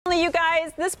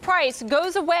guys, this price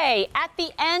goes away at the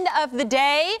end of the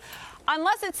day,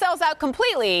 unless it sells out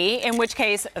completely, in which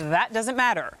case that doesn't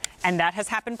matter. And that has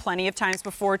happened plenty of times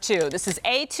before, too. This is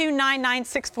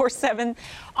A299647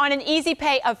 on an easy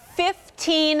pay of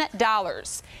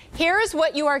 $15. Here's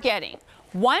what you are getting.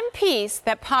 One piece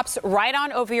that pops right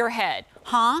on over your head.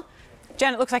 Huh?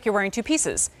 Jen, it looks like you're wearing two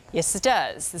pieces. Yes, it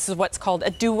does. This is what's called a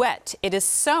duet. It is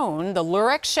sewn, the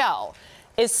Lurex shell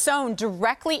is sewn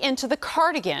directly into the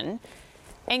cardigan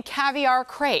in Caviar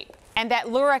Crepe. And that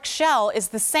Lurex shell is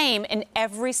the same in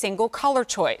every single color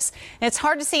choice. And it's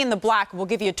hard to see in the black. We'll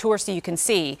give you a tour so you can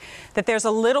see that there's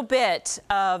a little bit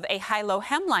of a high-low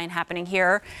hemline happening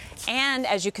here. And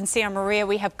as you can see on Maria,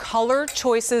 we have color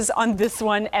choices on this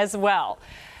one as well.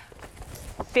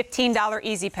 $15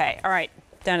 easy pay. All right,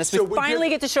 Dennis, so we finally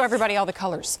get to show everybody all the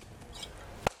colors.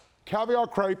 Caviar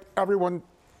Crepe, everyone,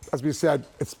 as we said,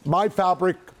 it's my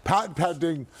fabric, patent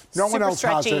pending. No one else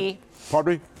has it.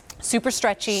 Pardon me? Super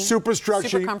stretchy. Super stretchy.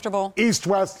 Super comfortable. East,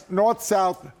 west, north,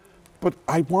 south. But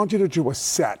I want you to do a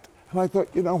set. And I thought,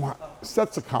 you know what?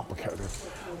 Sets are complicated.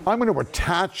 I'm going to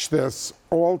attach this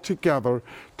all together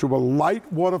to a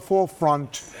light waterfall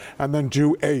front and then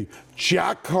do a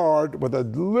jacquard with a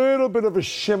little bit of a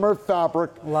shimmer fabric.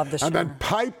 Love the shimmer. And then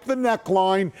pipe the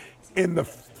neckline in the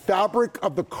fabric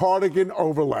of the cardigan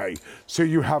overlay. So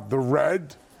you have the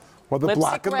red or the Lipstick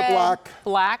black and red, the black.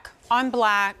 Black on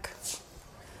black.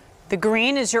 The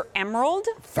green is your emerald.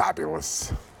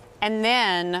 Fabulous. And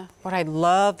then, what I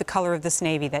love the color of this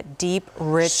navy, that deep,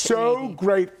 rich So navy.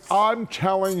 great. I'm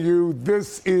telling you,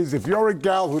 this is, if you're a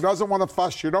gal who doesn't want to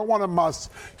fuss, you don't want to muss,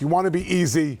 you want to be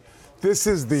easy, this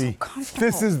is the,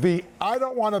 I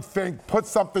don't want to think, put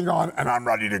something on and I'm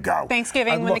ready to go.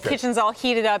 Thanksgiving, when the kitchen's all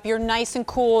heated up, you're nice and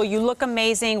cool, you look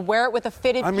amazing, wear it with a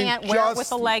fitted pant, wear it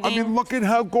with a legging. I mean, look at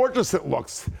how gorgeous it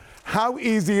looks. How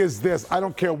easy is this? I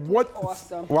don't care what.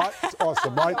 Awesome. What? It's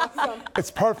awesome, right? Awesome. It's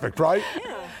perfect, right?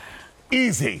 Yeah.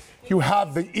 Easy. You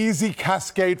have the easy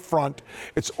cascade front.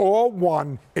 It's all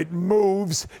one. It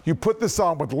moves. You put this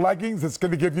on with leggings. It's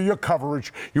going to give you your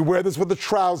coverage. You wear this with a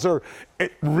trouser.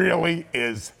 It really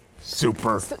is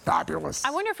super fabulous.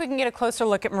 I wonder if we can get a closer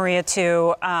look at Maria,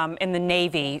 too, in the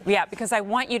navy. Yeah, because I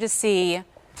want you to see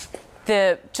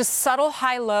the just subtle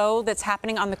high-low that's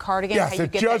happening on the cardigan. Yes, how you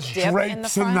it get just that dip drapes in the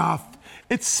front. enough.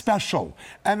 It's special,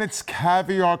 and it's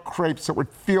Caviar Crepe, so it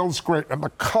feels great, and the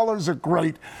colors are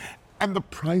great, and the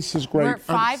price is great. We're at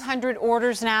 500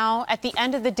 orders now. At the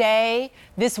end of the day,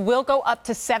 this will go up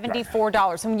to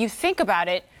 $74. And when you think about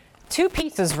it, two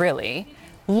pieces, really.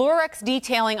 Lurex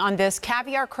detailing on this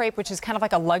Caviar Crepe, which is kind of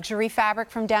like a luxury fabric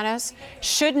from Dennis,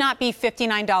 should not be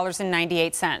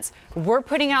 $59.98. We're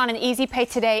putting it on an easy pay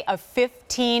today of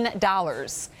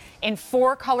 $15 in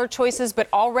 4 color choices, but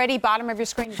already bottom of your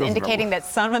screen is indicating that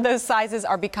some of those sizes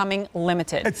are becoming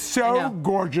limited. It's so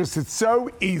gorgeous. It's so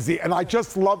easy. And I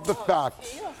just love the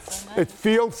fact it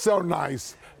feels so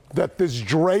nice that this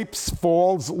drapes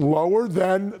falls lower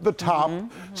than the top.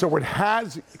 So it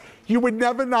has, you would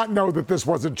never not know that this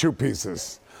wasn't two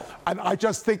pieces. And I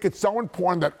just think it's so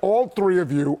important that all three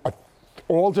of you are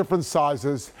all different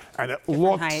sizes, and it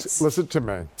looks, heights. listen to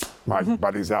me, my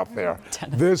buddies out there,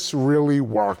 this really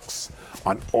works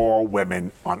on all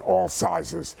women, on all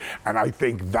sizes. And I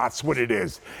think that's what it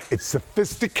is. It's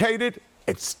sophisticated,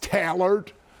 it's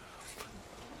tailored,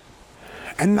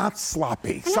 and not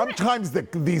sloppy. Sometimes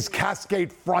these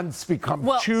cascade fronts become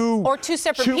or two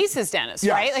separate pieces, Dennis,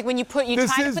 yes. right? Like when you try to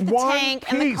put the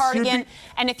tank and the cardigan,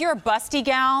 and if you're a busty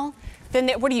gal, then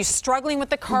what are you struggling with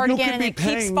the cardigan and it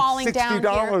keeps falling down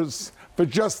here? $60 for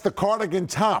just the cardigan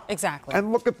top. Exactly.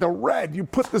 And look at the red. You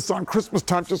put this on Christmas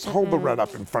time, just hold the red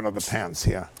up in front of the pants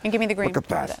here. And give me the green. Look at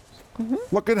that.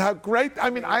 Look at how great. I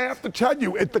mean, I have to tell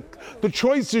you, the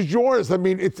choice is yours. I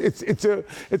mean,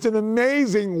 it's an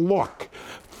amazing look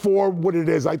for what it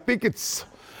is. I think it's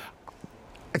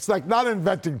like not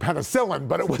inventing penicillin,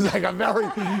 but it was like a very,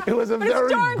 it was a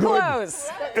very darn good. Close.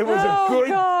 It was Oh, a good.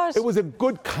 gosh. It was a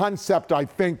good concept, I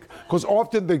think, because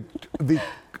often the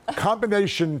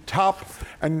combination top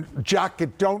and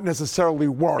jacket don't necessarily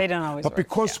work. They don't always but work,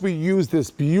 because we use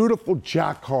this beautiful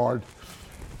jacquard,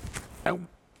 and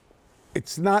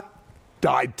it's not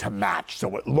dyed to match,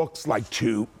 so it looks like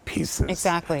two pieces.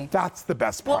 Exactly. That's the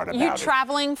best part about it. You're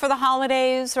traveling for the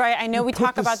holidays, right? I know we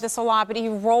talk about this a lot, but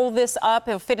you roll this up,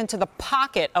 it'll fit into the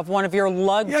pocket of one of your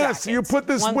lug jackets. Yes, you put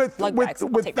this with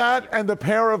that and a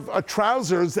pair of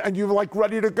trousers, and you're like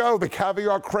ready to go. The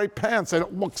Caviar Crepe pants, and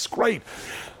it looks great.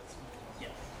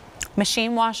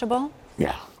 Machine washable?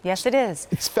 Yeah. Yes, it is.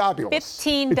 It's fabulous.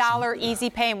 $15 easy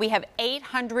pay, and we have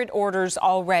 800 orders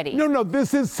already. No,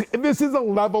 this is a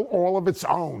level all of its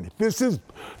own. This is,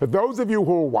 for those of you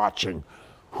who are watching,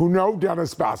 who know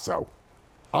Dennis Basso,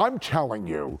 I'm telling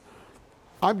you,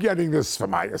 I'm getting this for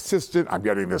my assistant, I'm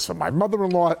getting this for my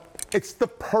mother-in-law. It is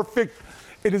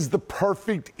the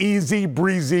perfect, easy,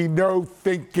 breezy, no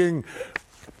thinking.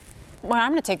 Well,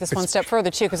 I'm going to take this one step further,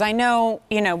 too, because I know,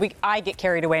 I get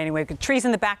carried away anyway. With trees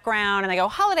in the background, and I go,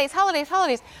 holidays, holidays,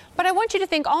 holidays. But I want you to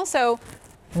think also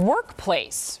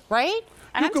workplace, right?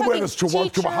 And You can wear this to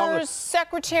work, to a holiday. Teachers,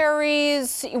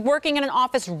 secretaries, working in an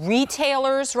office,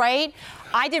 retailers, right?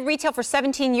 I did retail for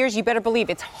 17 years. You better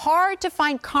believe it's hard to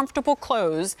find comfortable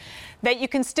clothes that you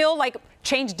can still,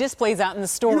 change displays out in the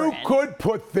store. You could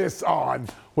put this on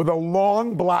with a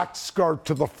long black skirt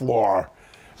to the floor.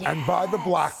 Yes. And buy the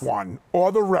black one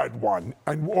or the red one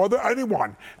or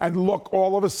anyone and look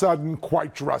all of a sudden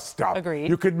quite dressed up. Agreed.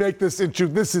 You could make this into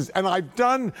and I've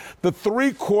done the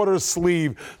 3/4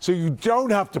 sleeve so you don't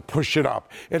have to push it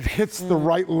up. It hits the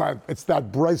right length. It's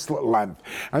that bracelet length.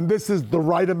 And this is the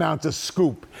right amount of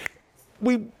scoop.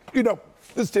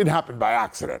 This didn't happen by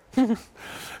accident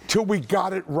till we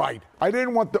got it right. I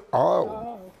didn't want the,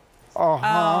 all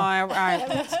right.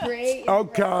 That's great.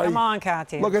 Okay. Come on,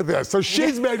 Kathy. Look at this. So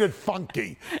she's made it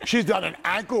funky. She's done an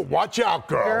ankle. Watch out,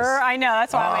 girls. Girl, I know.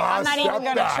 That's why I'm not even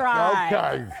going to try.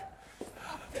 Okay.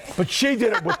 But she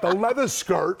did it with the leather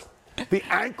skirt, the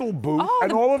ankle boot,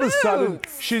 and all of a sudden,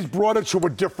 she's brought it to a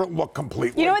different look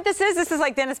completely. You know what this is? This is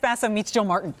like Dennis Basso meets Jill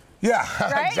Martin. Yeah,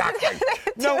 right? exactly.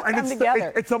 No, and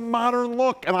it's a modern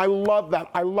look, and I love that.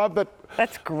 I love that.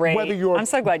 That's great. Whether you're I'm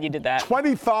so glad you did that.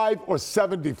 25 or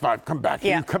 75, come back.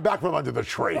 Yeah. You come back from under the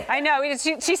tree. I know.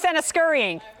 She sent us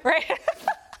scurrying, right?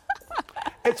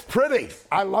 It's pretty.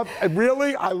 I love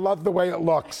the way it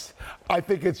looks. I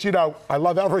think it's, I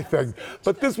love everything.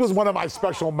 But this was one of my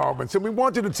special moments, and we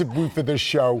wanted it to be for this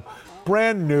show.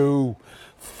 Brand new,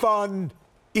 fun,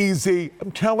 easy.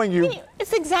 I'm telling you.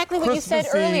 It's exactly what you said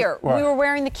Christmassy. earlier. What? We were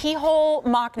wearing the keyhole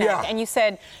mock neck, Yeah. and you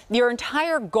said your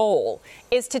entire goal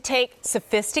is to take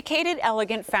sophisticated,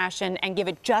 elegant fashion and give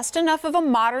it just enough of a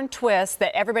modern twist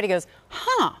that everybody goes,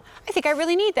 I think I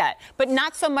really need that. But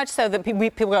not so much so that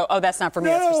people go, oh, that's not for me,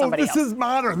 that's for somebody else. This is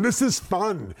modern. This is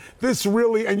fun. This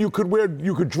really, and you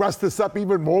could dress this up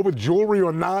even more with jewelry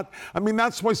or not. I mean,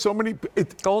 that's why so many.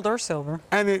 Gold or silver.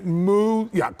 And it moves.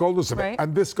 Yeah, gold or silver. Right.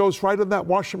 And this goes right in that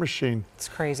washing machine. It's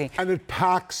crazy. And it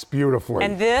packs beautifully.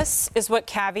 And this is what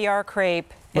Caviar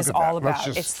Crepe is all about.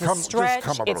 It's the stretch,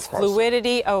 it's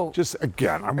fluidity. Oh, just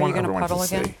again, I want everyone to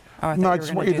see. Again? Oh, I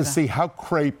just want you to see how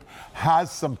crepe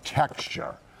has some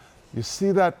texture. You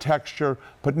see that texture,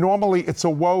 but normally it's a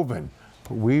woven.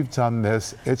 But we've done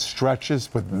this. It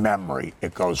stretches with memory.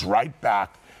 It goes right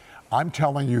back. I'm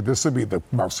telling you, this will be the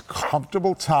most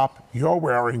comfortable top you're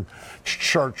wearing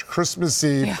church, Christmas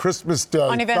Eve, Christmas Day,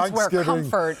 on events Thanksgiving. Where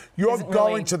comfort you're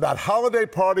going to that holiday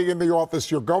party in the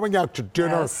office. You're going out to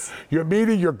dinner. Yes. You're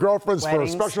meeting your girlfriends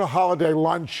Weddings. for a special holiday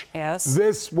lunch. Yes.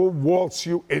 This will waltz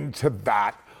you into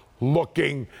that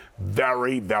looking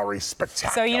very, very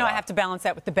spectacular. So, I have to balance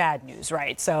that with the bad news,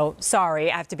 right? So,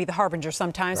 sorry, I have to be the harbinger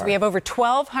sometimes. Right. We have over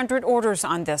 1,200 orders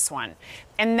on this one.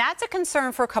 And that's a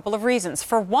concern for a couple of reasons.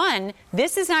 For one,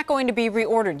 this is not going to be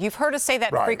reordered. You've heard us say that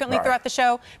frequently throughout the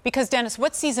show. Because, Dennis,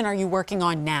 what season are you working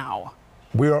on now?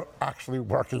 We are actually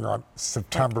working on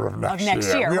September of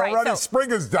next year. We right? already,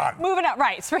 spring is done. Moving up,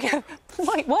 right. Spring.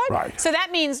 Wait, what? Right. So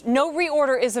that means no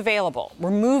reorder is available.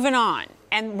 We're moving on.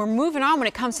 And we're moving on when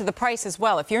it comes to the price as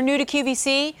well. If you're new to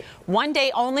QVC, one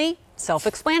day only,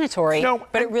 self-explanatory. No,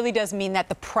 but it really does mean that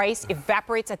the price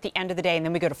evaporates at the end of the day, and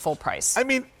then we go to full price. I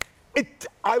mean,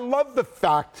 I love the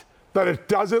fact that it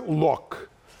doesn't look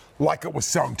like it was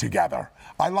sewn together.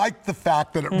 I like the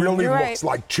fact that it really looks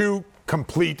like two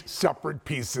complete separate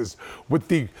pieces with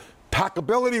the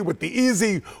packability, with the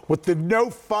easy, with the no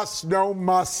fuss, no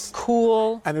muss.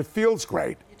 Cool. And it feels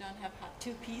great. You don't have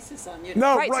two pieces on you.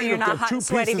 No, right, so you're not hot and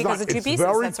sweaty because of two pieces.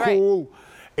 It's That's very cool.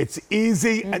 It's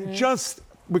easy. And just,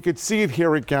 we could see it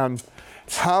here again,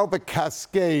 how the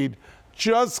cascade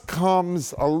just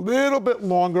comes a little bit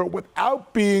longer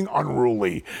without being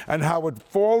unruly, and how it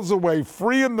falls away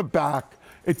free in the back.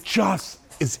 It just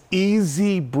is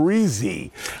easy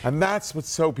breezy. And that's what's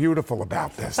so beautiful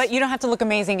about this. But you don't have to look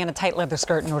amazing in a tight leather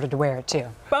skirt in order to wear it, too.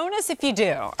 Bonus if you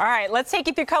do. All right, let's take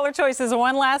you through color choices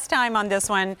one last time on this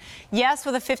one. Yes,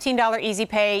 with a $15 easy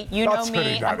pay. You know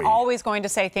me, I'm always going to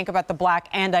say think about the black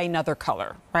and another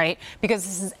color, right? Because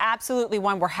this is absolutely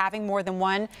one where having more than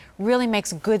one really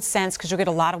makes good sense because you'll get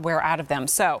a lot of wear out of them.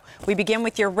 So we begin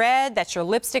with your red. That's your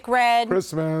lipstick red.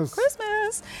 Christmas.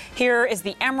 Christmas. Here is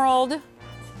the emerald.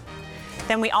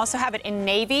 Then we also have it in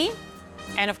navy,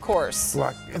 and of course,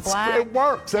 Black. black. It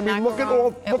works. I mean, Cannot look go at wrong.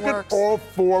 all. Look at all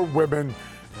 4 women.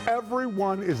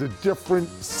 Everyone is a different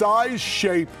size,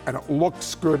 shape, and it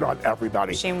looks good on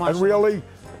everybody. Machine And wash. really,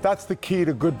 that's the key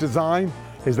to good design,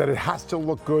 is that it has to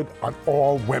look good on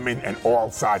all women and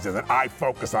all sizes. And I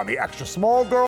focus on the extra small girl.